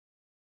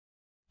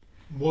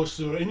Was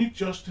there any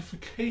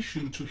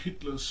justification to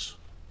Hitler's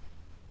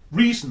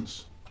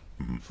reasons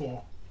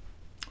for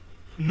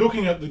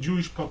looking at the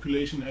Jewish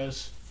population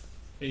as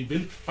a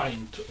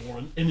Weltfeind or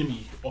an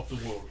enemy of the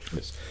world?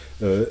 Yes.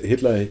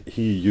 Hitler,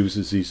 he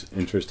uses these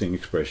interesting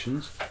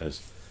expressions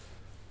as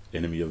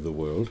enemy of the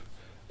world,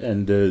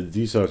 and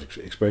these are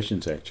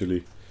expressions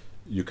actually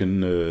you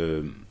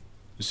can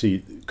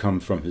see come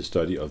from his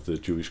study of the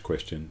Jewish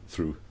question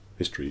through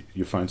history.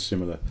 You find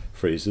similar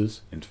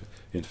phrases,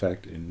 in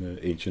fact, in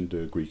ancient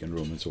Greek and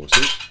Roman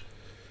sources.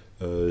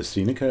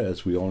 Seneca,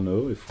 as we all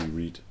know, if we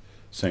read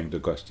St.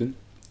 Augustine,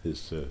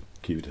 his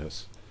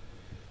Civitas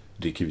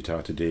De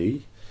Civitate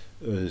Dei,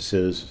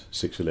 says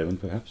 611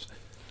 perhaps,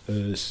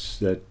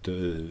 that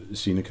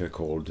Seneca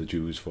called the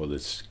Jews for the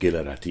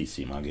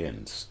scelleratissima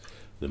gens,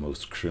 the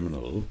most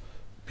criminal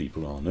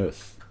people on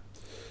earth.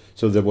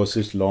 So there was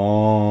this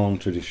long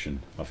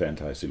tradition of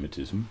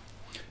anti-Semitism,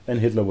 and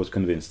Hitler was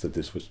convinced that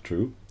this was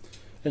true,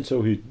 and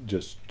so he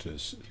just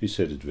he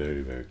said it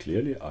very, very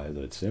clearly: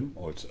 either it's them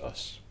or it's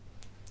us.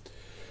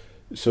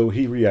 So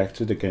he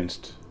reacted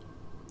against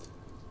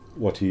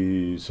what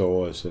he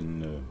saw as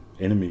an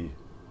enemy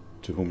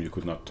to whom you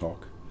could not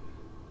talk.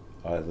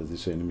 Either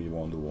this enemy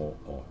won the war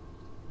or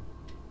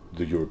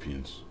the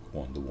Europeans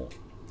won the war.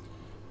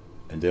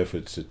 And therefore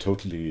it's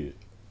totally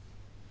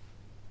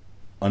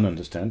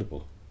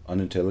ununderstandable,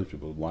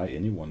 unintelligible why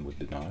anyone would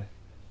deny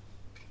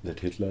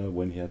that Hitler,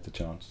 when he had the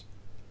chance,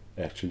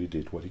 actually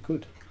did what he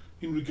could.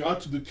 In regard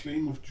to the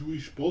claim of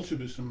Jewish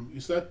Bolshevism,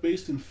 is that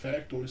based in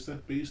fact or is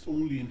that based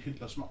only in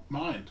Hitler's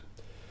mind?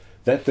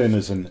 That then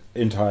is an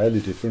entirely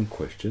different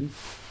question.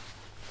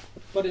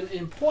 But an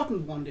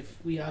important one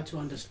if we are to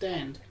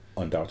understand.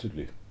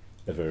 Undoubtedly,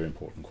 a very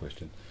important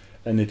question.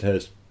 And it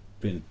has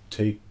been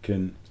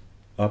taken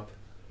up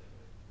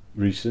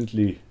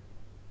recently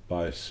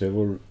by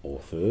several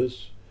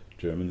authors,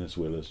 German as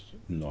well as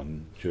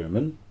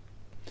non-German.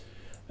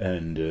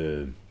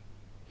 And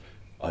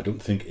I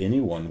don't think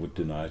anyone would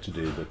deny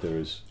today that there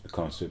is a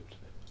concept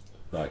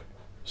like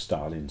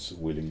Stalin's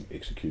willing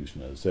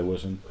executioners. There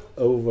was an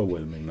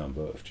overwhelming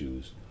number of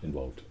Jews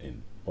involved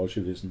in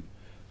Bolshevism.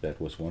 That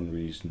was one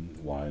reason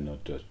why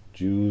not just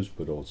Jews,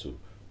 but also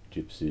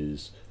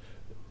gypsies,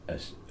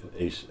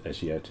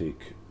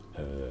 Asiatic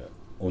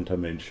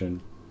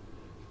Untermenschen,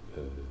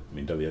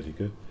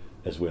 Minderwertige,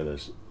 as well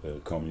as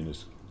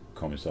communist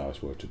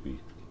commissars were to be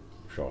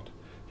shot.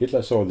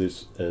 Hitler saw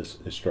this as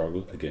a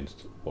struggle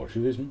against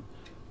Bolshevism,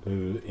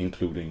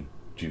 including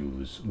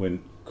Jews.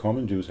 When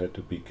common Jews had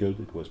to be killed,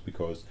 it was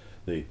because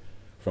they,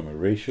 from a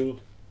racial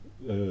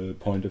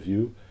point of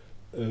view,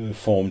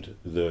 formed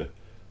the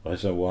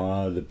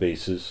reservoir, the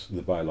basis,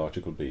 the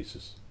biological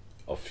basis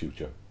of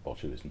future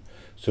Bolshevism.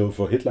 So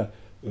for Hitler,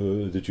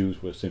 the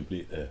Jews were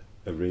simply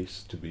a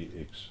race to be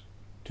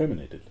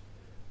exterminated,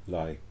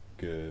 like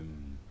a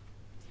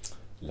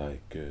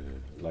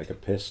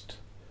pest,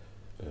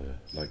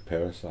 like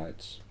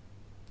parasites.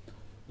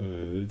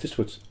 This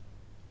was,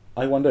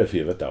 I wonder if he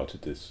ever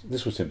doubted this.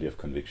 This was simply a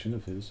conviction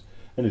of his,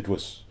 and it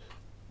was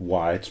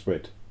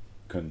widespread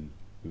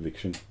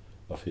conviction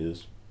of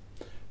his.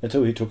 And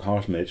so he took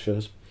harsh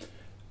measures,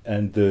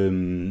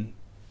 and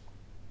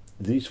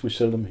these we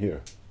seldom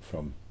hear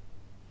from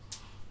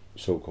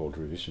so-called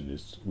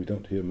revisionists. We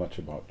don't hear much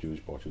about Jewish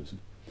Bolshevism.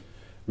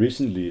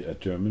 Recently, a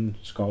German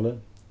scholar,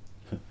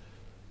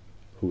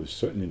 who is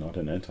certainly not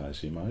an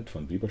anti-Semite,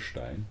 von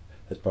Bieberstein,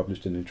 has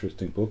published an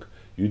interesting book,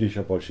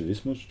 Jüdischer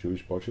Bolschewismus,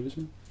 Jewish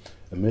Bolshevism,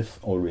 a myth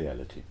or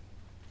reality.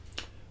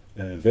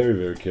 A very,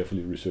 very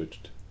carefully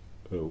researched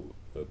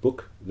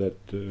book that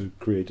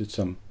created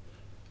some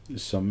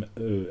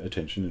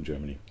attention in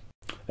Germany.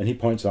 And he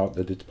points out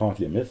that it's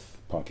partly a myth,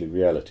 partly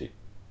reality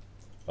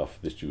of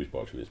this Jewish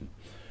Bolshevism.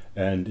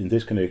 And in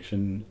this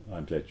connection,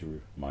 I'm glad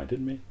you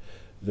reminded me,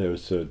 there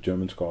is a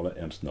German scholar,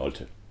 Ernst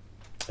Nolte,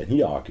 and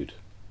he argued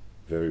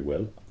very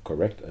well,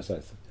 correct as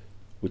I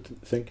would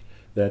think,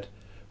 that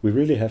we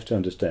really have to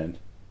understand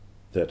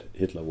that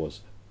Hitler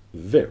was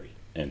very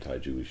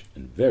anti-Jewish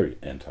and very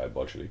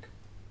anti-Bolshevik,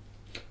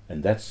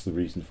 and that's the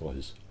reason for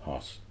his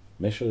harsh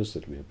measures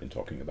that we have been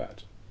talking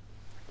about.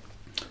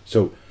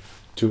 So,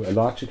 to a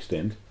large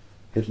extent,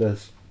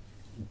 Hitler's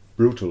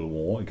brutal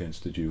war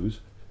against the Jews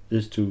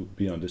is to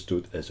be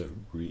understood as a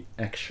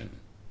reaction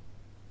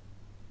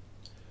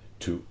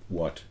to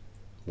what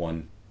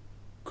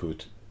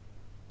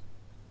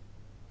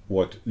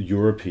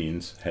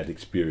Europeans had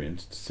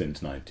experienced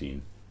since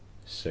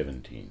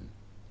 1917.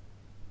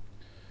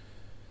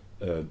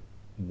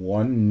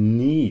 One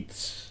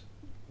needs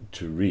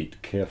to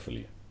read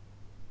carefully,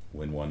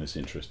 when one is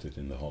interested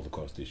in the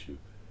Holocaust issue,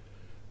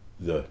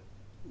 the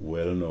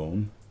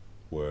well-known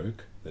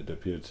work that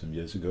appeared some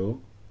years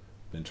ago,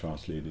 been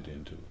translated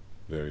into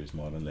various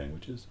modern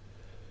languages,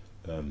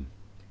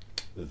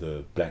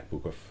 the Black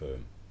Book of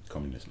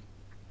Communism.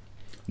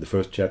 The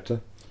first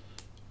chapter,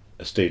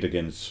 a state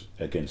against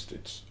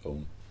its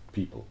own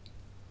people.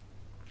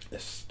 A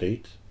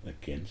state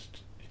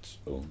against its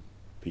own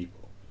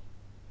people.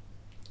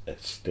 A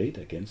state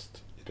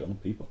against its own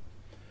people.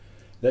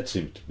 That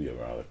seems to be a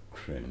rather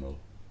criminal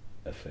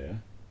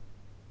affair.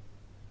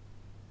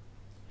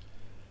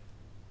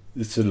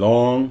 It's a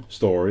long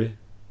story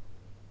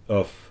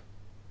of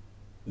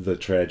the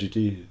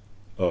tragedy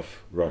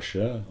of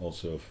Russia,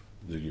 also of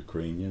the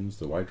Ukrainians,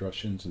 the White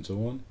Russians, and so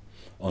on,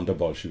 under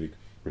Bolshevik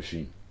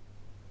regime.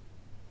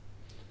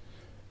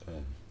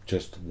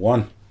 Just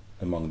one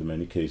among the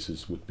many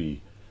cases would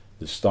be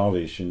the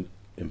starvation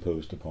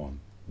imposed upon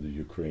the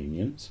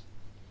Ukrainians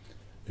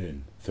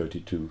in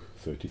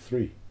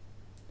 32-33.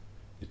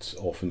 It's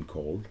often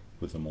called,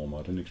 with a more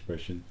modern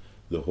expression,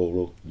 the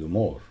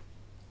Holodomor.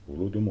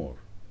 Holodomor.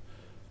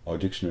 Our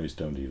dictionaries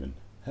don't even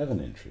have an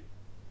entry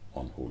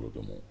on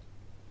Holodomor.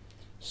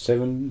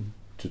 7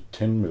 to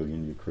 10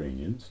 million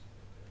Ukrainians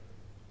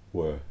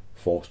were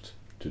forced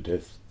to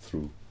death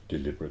through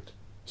deliberate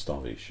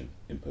starvation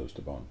imposed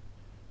upon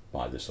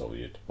by the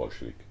Soviet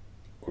Bolshevik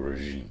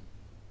regime.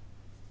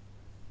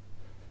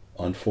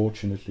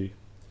 Unfortunately,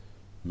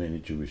 many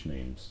Jewish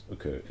names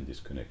occur in this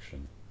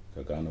connection: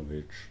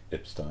 Kaganovich,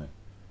 Epstein,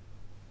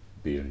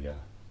 Beria,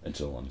 and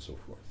so on and so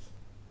forth.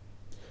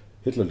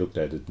 Hitler looked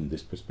at it in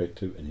this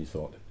perspective and he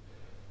thought,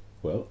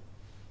 well,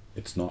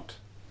 it's not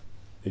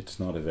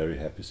a very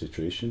happy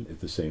situation if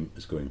the same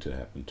is going to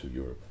happen to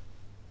Europe.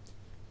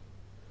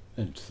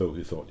 And so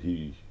he thought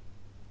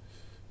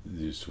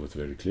this was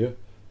very clear,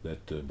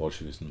 that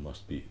Bolshevism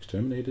must be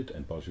exterminated,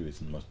 and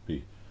Bolshevism must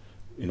be,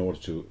 in order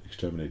to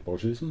exterminate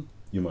Bolshevism,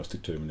 you must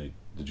exterminate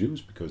the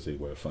Jews, because they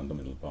were a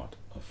fundamental part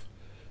of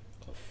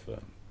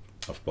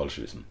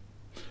Bolshevism.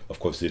 Of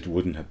course, it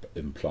wouldn't have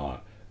implied,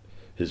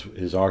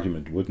 his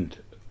argument wouldn't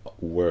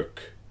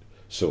work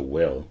so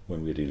well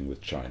when we're dealing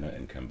with China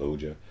and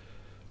Cambodia,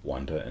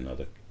 Rwanda, and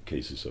other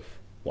cases of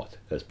what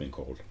has been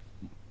called,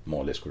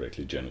 more or less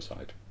correctly,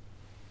 genocide.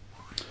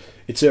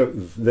 It's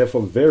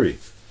therefore very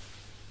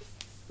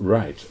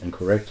right and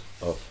correct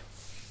of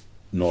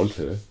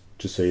Nolte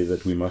to say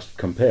that we must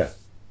compare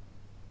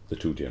the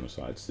two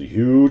genocides, the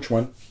huge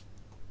one,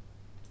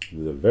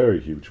 the very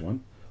huge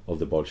one of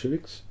the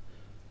Bolsheviks,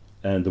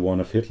 and the one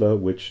of Hitler,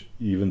 which,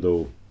 even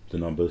though the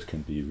numbers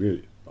can be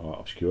really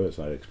obscure, as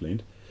I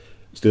explained,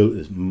 still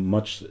is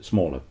much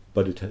smaller,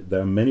 but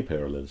there are many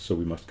parallels, so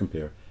we must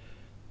compare.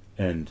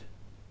 And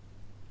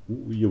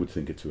you would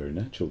think it's very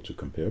natural to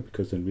compare,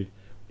 because then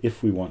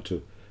if we want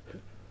to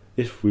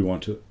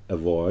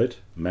avoid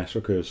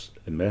massacres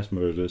and mass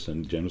murders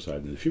and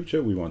genocide in the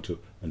future, we want to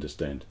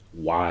understand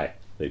why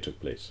they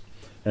took place.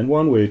 And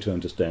one way to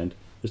understand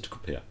is to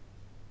compare.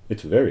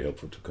 It's very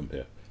helpful to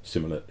compare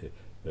similar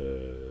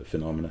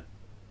phenomena.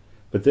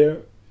 But there,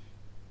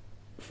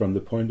 from the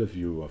point of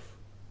view of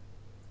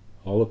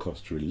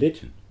Holocaust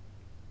religion,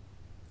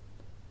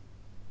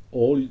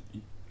 all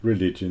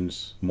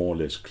religions more or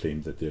less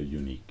claim that they're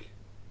unique.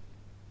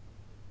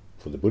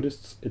 For the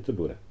Buddhists, it's the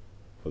Buddha.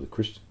 For the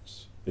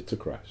Christians, it's a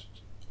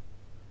Christ.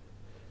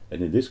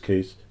 And in this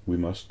case, we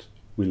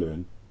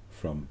learn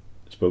from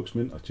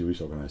spokesmen of Jewish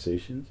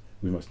organizations,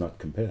 we must not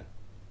compare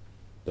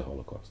the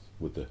Holocaust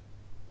with the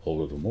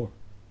Holodomor,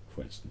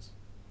 for instance.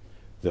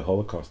 The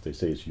Holocaust, they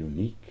say, is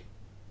unique.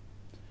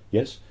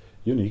 Yes,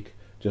 unique,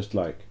 just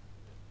like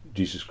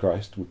Jesus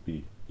Christ would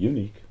be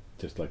unique,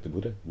 just like the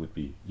Buddha would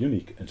be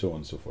unique, and so on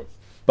and so forth.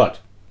 But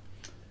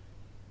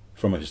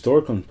from a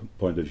historical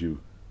point of view,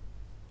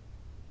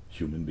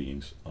 human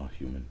beings are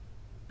human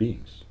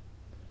beings.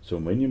 So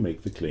when you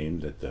make the claim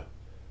that the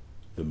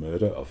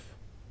murder of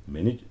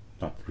many,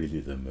 not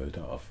really the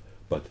murder of,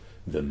 but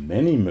the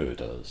many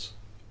murders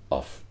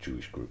of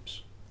Jewish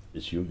groups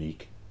is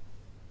unique,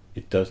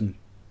 it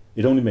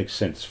only makes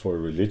sense for a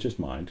religious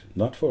mind,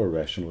 not for a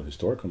rational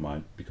historical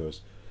mind,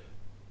 because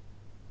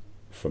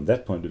from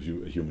that point of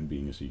view, a human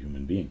being is a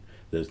human being.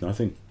 There's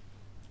nothing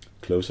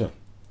closer.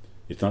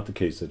 It's not the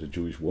case that a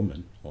Jewish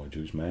woman, or a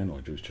Jewish man, or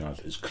a Jewish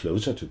child is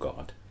closer to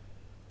God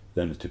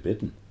than a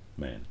Tibetan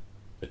man,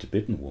 a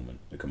Tibetan woman,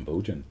 a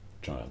Cambodian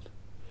child.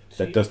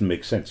 That doesn't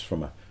make sense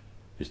from a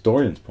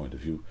historian's point of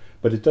view,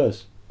 but it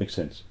does make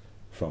sense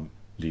from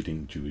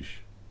leading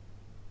Jewish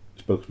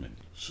spokesmen.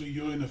 So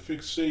you're in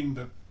effect saying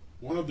that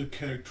one of the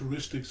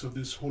characteristics of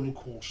this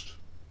Holocaust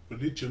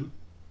religion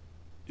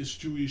is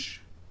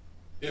Jewish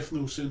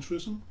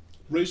ethnocentrism,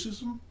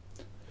 racism?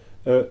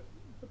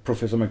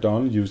 Professor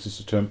MacDonald uses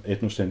the term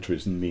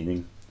ethnocentrism,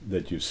 meaning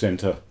that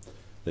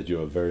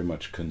you are very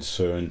much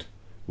concerned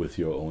with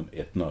your own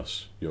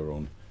ethnos, your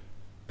own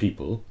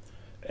people,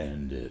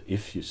 and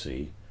if you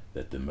say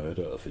that the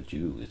murder of a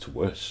Jew is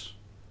worse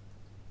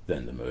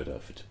than the murder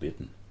of a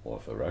Tibetan, or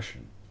of a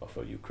Russian, or of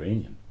a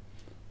Ukrainian,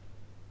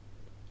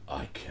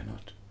 I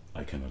cannot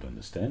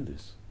understand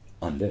this,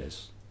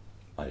 unless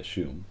I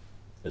assume,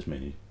 as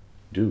many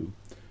do,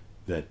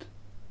 that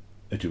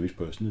a Jewish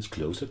person is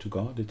closer to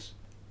God. It's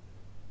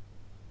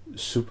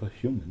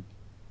superhuman,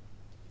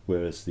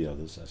 whereas the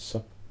others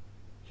are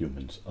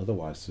subhumans.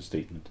 Otherwise,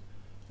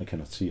 I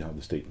cannot see how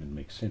the statement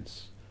makes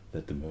sense,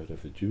 that the murder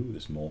of a Jew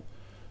is more,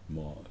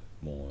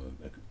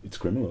 it's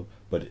criminal,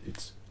 but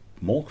it's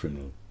more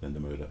criminal than the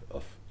murder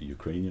of a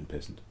Ukrainian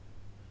peasant.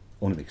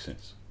 Only makes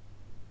sense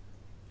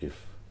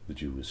if the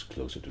Jew is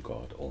closer to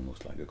God,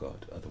 almost like a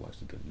god. Otherwise,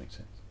 it doesn't make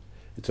sense.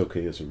 It's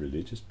okay as a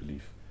religious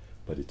belief,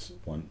 but it's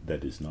one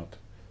that is not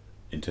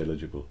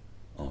intelligible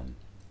on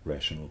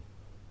rational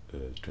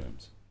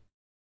terms.